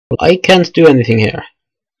I can't do anything here.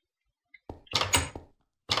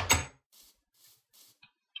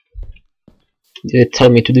 Did it tell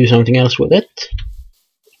me to do something else with it?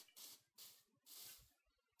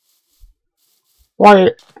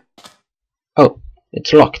 Why? Oh,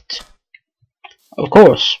 it's locked. Of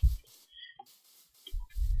course.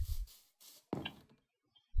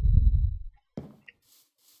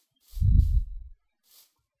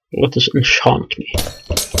 Let us enchant me.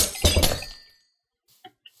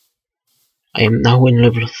 I am now in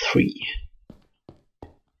level 3.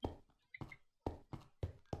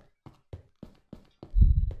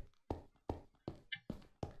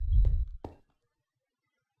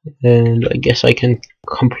 And I guess I can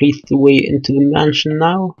complete the way into the mansion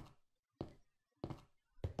now.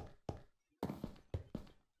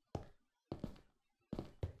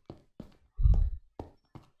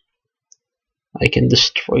 I can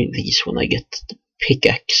destroy these when I get the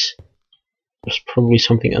pickaxe. There's probably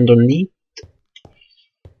something underneath.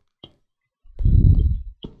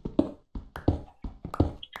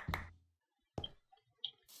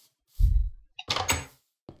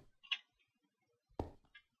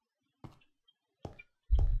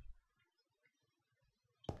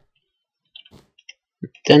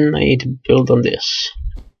 Then I need to build on this.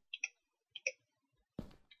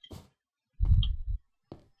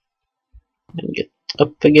 And get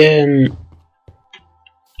up again.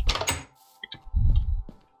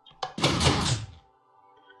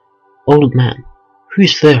 Old man, who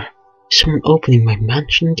is there? Is someone opening my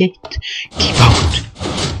mansion gate? Keep out!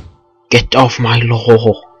 Get off my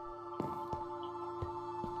lawn!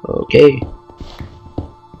 Okay.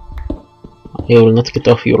 I will not get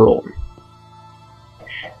off your lawn.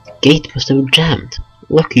 The gate must have been jammed.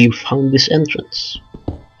 Lucky you found this entrance.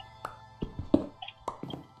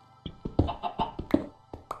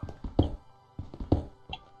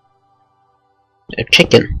 A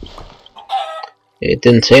chicken. It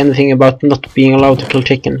didn't say anything about not being allowed to kill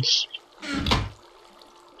chickens.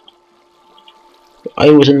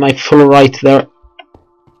 I was in my full right there.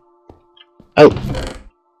 Oh.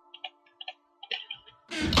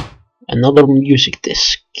 Another music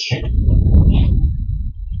disc.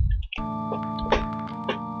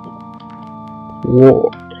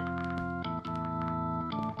 War.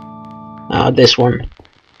 Ah, this one.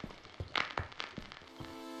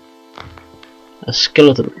 A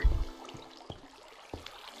skeleton.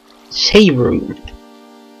 Save room.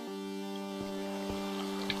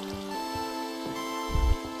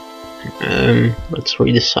 Let's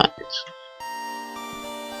read the signs.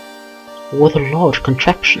 What a large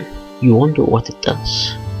contraption. You wonder what it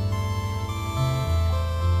does.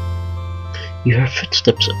 You hear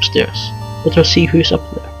footsteps upstairs. Better see who's up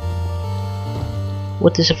there.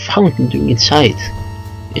 What is a fountain doing inside?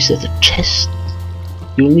 Is that a chest?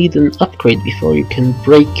 You'll need an upgrade before you can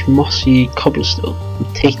break mossy cobblestone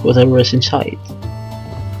and take whatever is inside.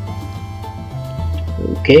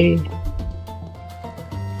 Okay.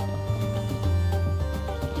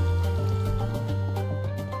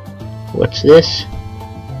 What's this?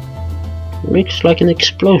 Looks like an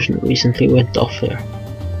explosion recently went off here.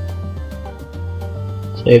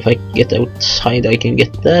 So if I get outside I can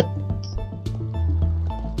get that.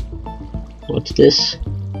 What's this?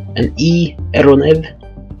 An Eronev.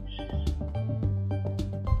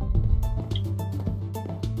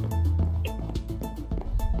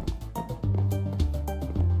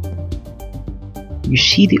 You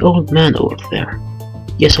see the old man over there.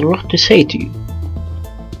 He has a lot to say to you.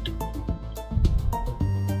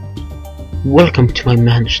 Welcome to my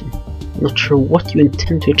mansion. Not sure what you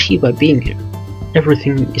intend to achieve by being here.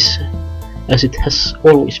 Everything is as it has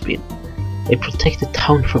always been. I protect the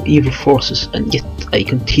town from evil forces, and yet I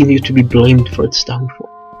continue to be blamed for its downfall.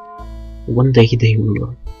 One day they will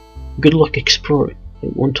learn. Good luck exploring. I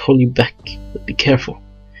won't hold you back, but be careful.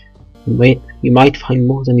 You might find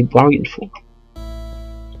more than you bargained for.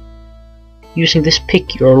 Using this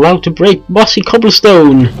pick, you're allowed to break mossy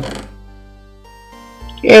cobblestone!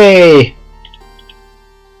 Yay!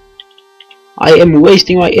 I am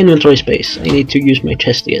wasting my inventory space. I need to use my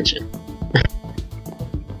chest again soon.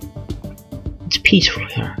 It's peaceful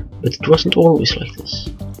here, but it wasn't always like this.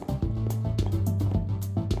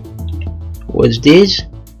 What's this?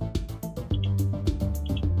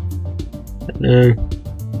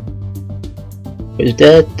 What's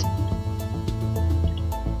that?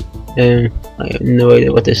 I have no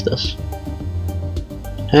idea what this does.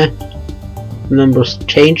 Huh? Numbers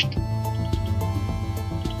changed?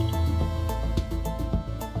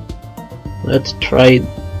 Let's try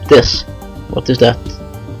this. What is that?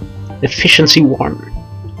 Efficiency 1.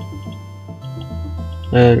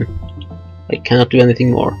 I cannot do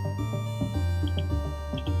anything more.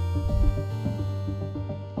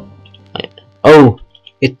 Oh,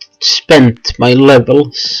 it spent my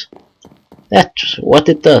levels. That's what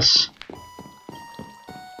it does.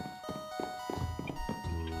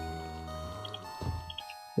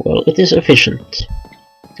 Well, it is efficient,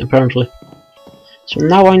 apparently. So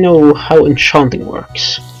now I know how enchanting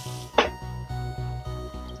works. I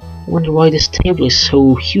wonder why this table is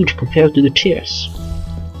so huge compared to the chairs.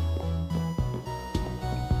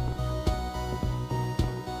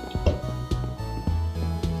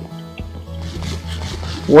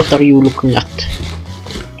 What are you looking at?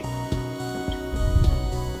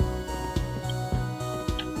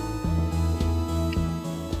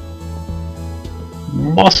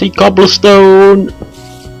 Mossy cobblestone!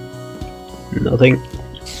 Nothing.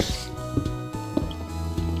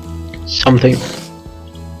 Something.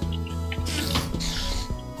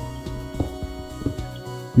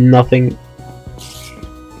 Nothing.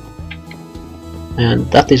 And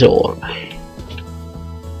that is all.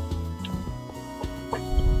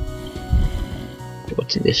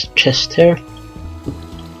 What's in this chest here?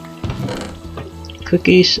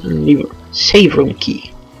 Cookies and liver. Save room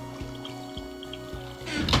key.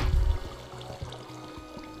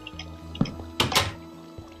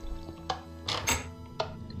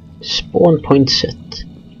 Spawn point set.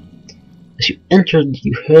 As you entered,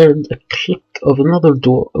 you heard a click of another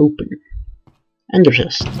door open. Ender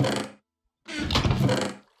chest.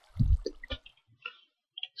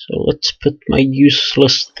 So let's put my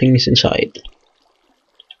useless things inside.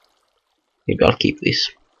 Maybe I'll keep these.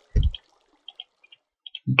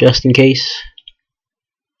 Just in case.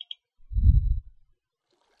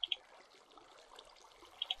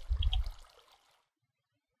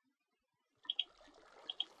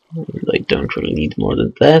 And I don't really need more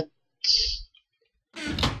than that.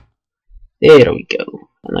 There we go.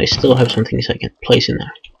 And I still have some things I can place in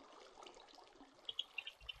there.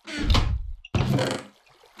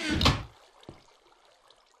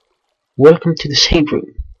 Welcome to the save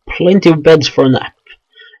room. Plenty of beds for a nap.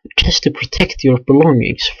 A chest to protect your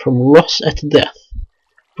belongings from loss at death.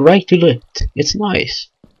 Brightly lit. It's nice.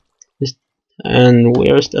 And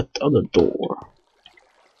where's that other door?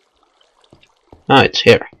 Ah, it's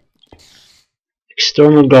here.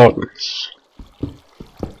 External gardens.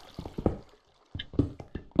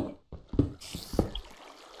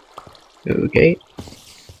 Okay.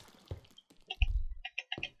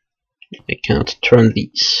 I cannot turn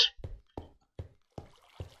these.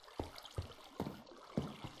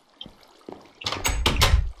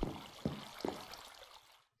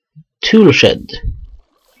 Tool shed.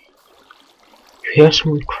 You hear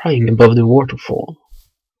someone crying above the waterfall.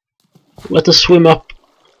 Let us swim up.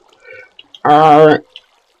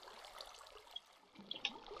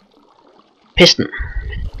 Piston.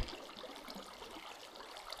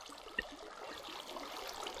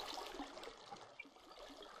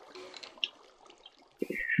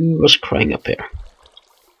 Who was crying up here?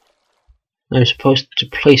 I'm supposed to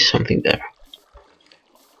place something there.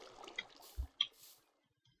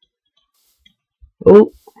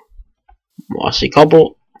 Oh, mossy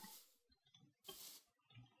cobble.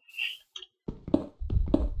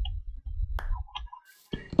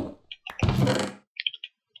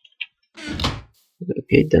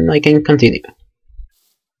 Okay, then I can continue.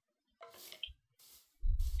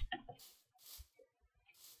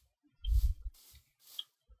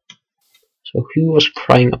 So who was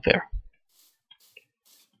crying up there?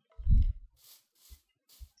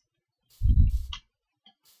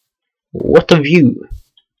 What a view!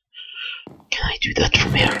 Can I do that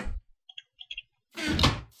from here?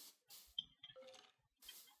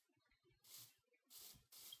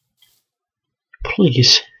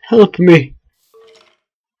 Please, help me!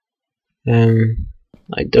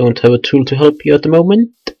 I don't have a tool to help you at the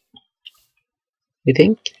moment. You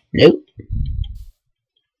think? No.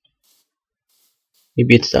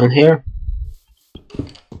 Maybe it's down here.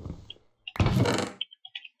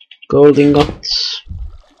 Gold ingots.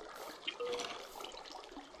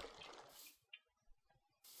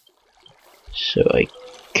 So I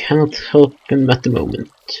cannot help him at the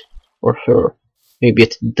moment. Or her. Maybe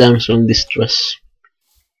it's damsel in distress.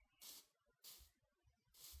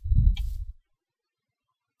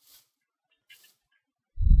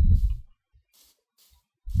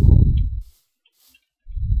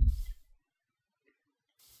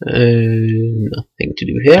 Nothing to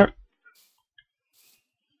do here.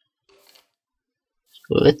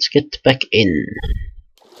 So let's get back in.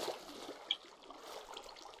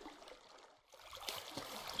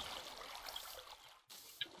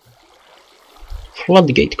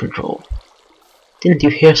 Floodgate control. Didn't you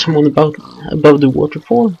hear someone above the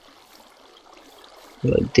waterfall?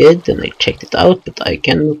 Well, I did, and I checked it out, but I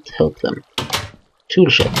cannot help them. Tool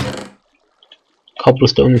shed.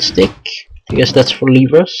 cobblestone and stick. I guess that's for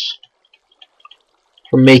levers.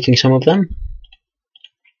 For making some of them.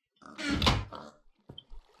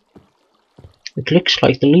 It looks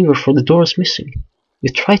like the lever for the door is missing.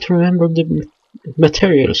 You try to remember the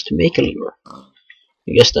materials to make a lever.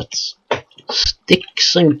 I guess that's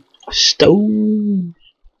sticks and stone.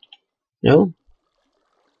 No?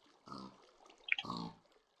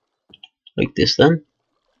 Like this then?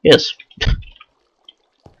 Yes.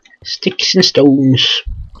 Sticks and stones.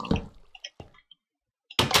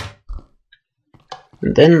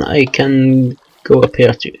 And then I can go up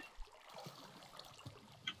here too.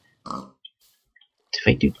 If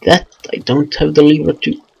I do that, I don't have the lever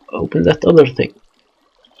to open that other thing.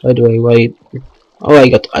 By the way, why? Oh, I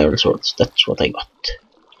got iron swords. That's what I got.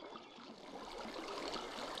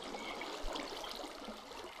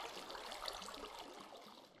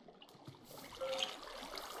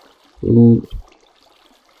 Ooh.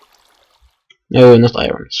 No, not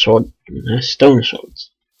iron. Sword. Stone swords.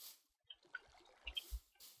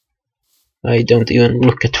 I don't even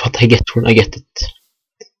look at what I get when I get it.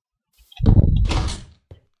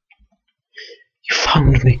 You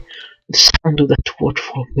found me. The sound of that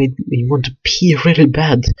waterfall made me want to pee really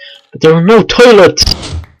bad, but there are no toilets!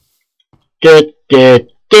 Thank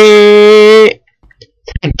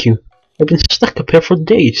you. I've been stuck up here for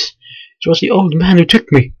days. It was the old man who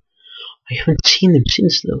took me. I haven't seen him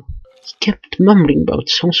since though. He kept mumbling about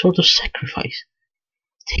some sort of sacrifice.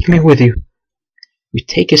 Take me with you. You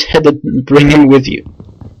take his head and bring him with you.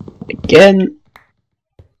 Again.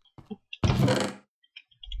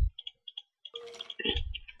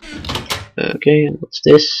 Okay, and what's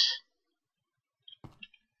this?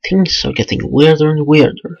 Things are getting weirder and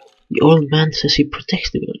weirder. The old man says he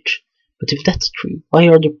protects the village. But if that's true, why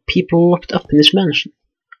are the people locked up in this mansion?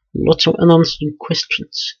 Lots of unanswered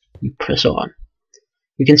questions. You press on.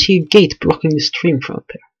 You can see a gate blocking the stream from up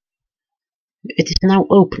here. It is now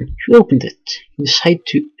open. You opened it. You decide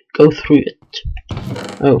to go through it.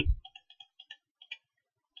 Oh.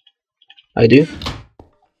 I do?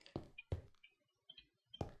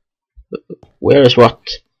 Where is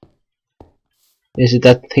what? Is it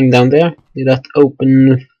that thing down there? Did that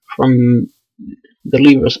open from the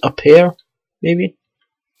levers up here? Maybe?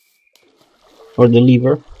 Or the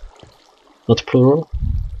lever? Not plural?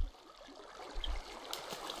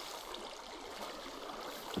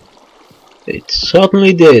 It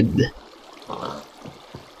certainly did.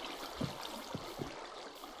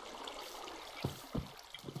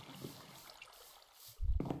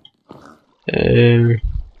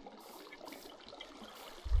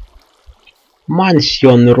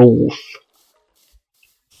 Mansion roof.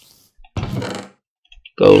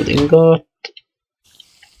 Gold ingot.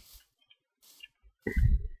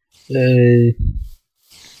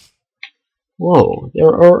 Whoa, there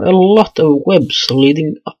are a lot of webs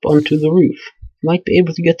leading up onto the roof. You might be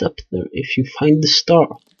able to get up there if you find the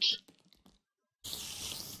start.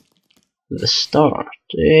 The start,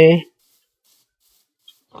 eh?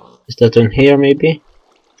 Is that on here maybe?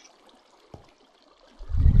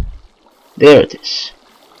 There it is.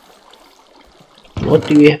 What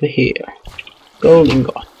do we have here? Gold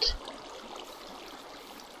ingot.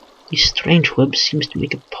 These strange webs seems to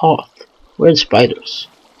make a path. Where are the spiders?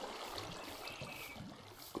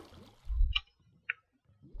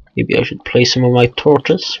 Maybe I should place some of my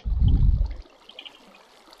torches.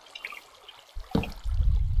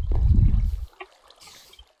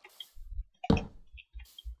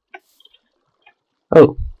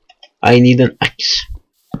 Oh, I need an axe.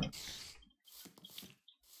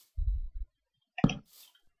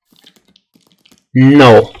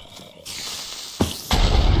 No.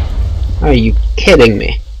 Are you kidding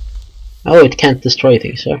me? Oh, it can't destroy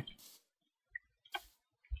things, sir.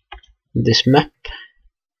 This map.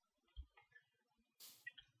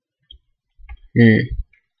 I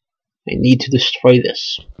need to destroy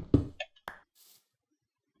this.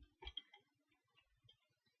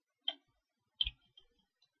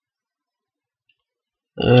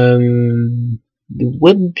 The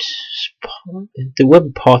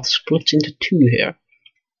web path splits into two here.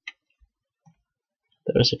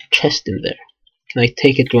 There's a chest in there. Can I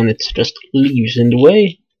take it when it's just leaves in the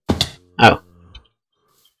way? Ow.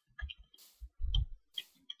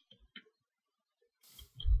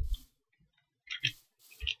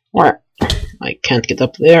 Alright. I can't get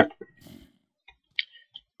up there.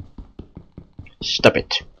 Stop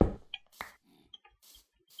it.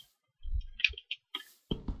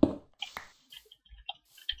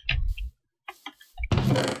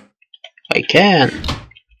 I can.